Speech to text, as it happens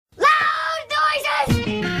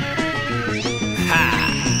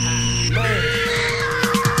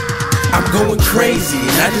going crazy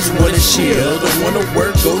and I just wanna chill. Don't wanna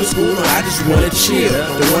work, go to school, no, I just wanna chill.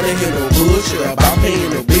 Don't wanna hear no bullshit about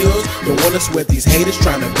paying the bills. Don't wanna sweat these haters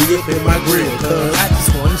trying to be up in my grill. Cause I just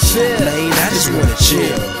wanna chill. Man, I just wanna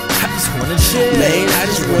chill. I just wanna chill. Man, I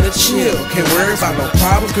just wanna chill. Can't worry about no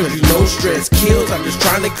problems, cause you know stress kills. I'm just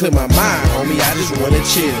trying to clear my mind, homie, I just wanna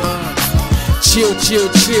chill. Chill, chill,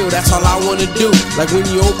 chill, that's all I wanna do. Like when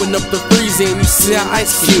you open up the freezer and you see an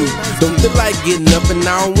ice cube. Don't feel like getting up and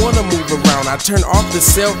I don't wanna move around. I turn off the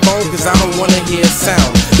cell phone cause I don't wanna hear a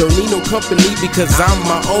sound. Don't need no company because I'm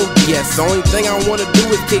my own BS. The only thing I wanna do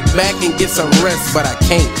is kick back and get some rest, but I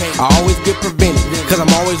can't. I always get prevented cause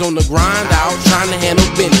I'm always on the grind out trying to handle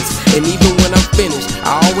business. And even when I'm finished,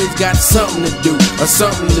 I always got something to do or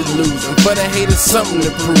something to lose. And for the haters, something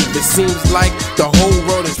to prove. It seems like the whole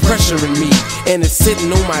world is pressuring me, and it's sitting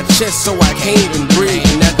on my chest so I can't even breathe.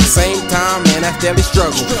 And at the same time, man, I steadily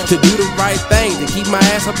struggle to do the right thing, to keep my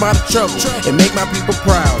ass up out of trouble and make my people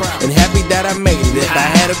proud and happy that I made it. If I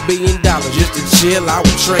had $1 billion just to chill, I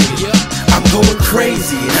would trade it. I'm going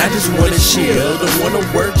crazy and I just wanna chill. Don't wanna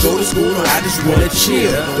work, go to school, no, I just wanna chill.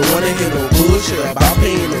 Don't wanna hear no bullshit about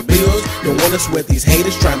paying the bills. Don't wanna sweat these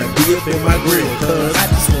haters trying to be up in my grill. Cause I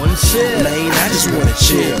just wanna chill. Man, I just wanna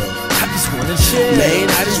chill. I just wanna chill. Man,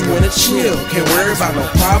 I just wanna chill. Can't worry about no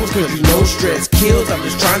problems cause you know stress kills. I'm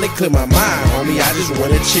just trying to clear my mind, homie, I just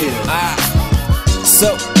wanna chill.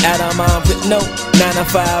 So, out of mind with no 9 to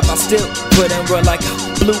 5, I still put in work like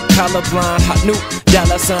blue collar blind. Hot new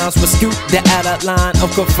dollar signs with scoop the outer line of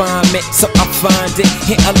confinement. So I find it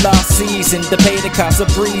in a lost season to pay the cost of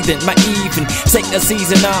breathing. My even take a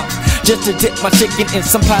season off just to dip my chicken in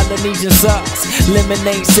some Polynesian sauce.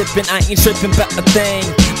 Lemonade sipping, I ain't tripping about a thing.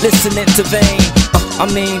 Listening to Vain, I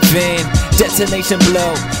mean Vin. Detonation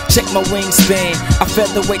blow, check my wingspan. I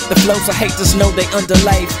featherweight the flow so haters know they under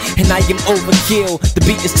life. And I am overkill, the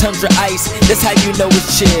beat is tundra ice. That's how you know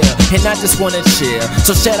it's chill, and I just wanna chill.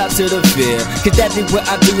 So shout out to the Ville, cause that be where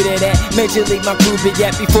I do that at. Major league my crew be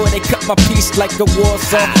at before they cut my piece like a war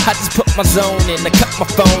song. I just put my zone in, they cut my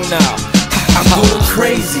phone out. I'm going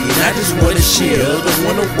crazy and I just wanna chill. Don't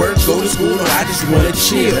wanna work, go to school, no, I just wanna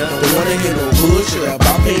chill. Don't wanna hear no bullshit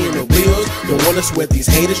about paying the bills. Don't wanna sweat these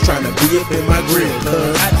haters trying to be up in my grill.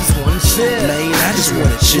 Cause I just wanna chill. Man, I just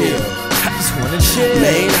wanna chill. I just wanna chill.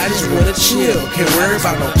 Man, I just wanna chill. Can't worry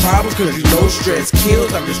about no problems cause you know stress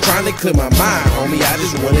kills. I'm just trying to clear my mind, homie, I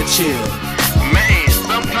just wanna chill.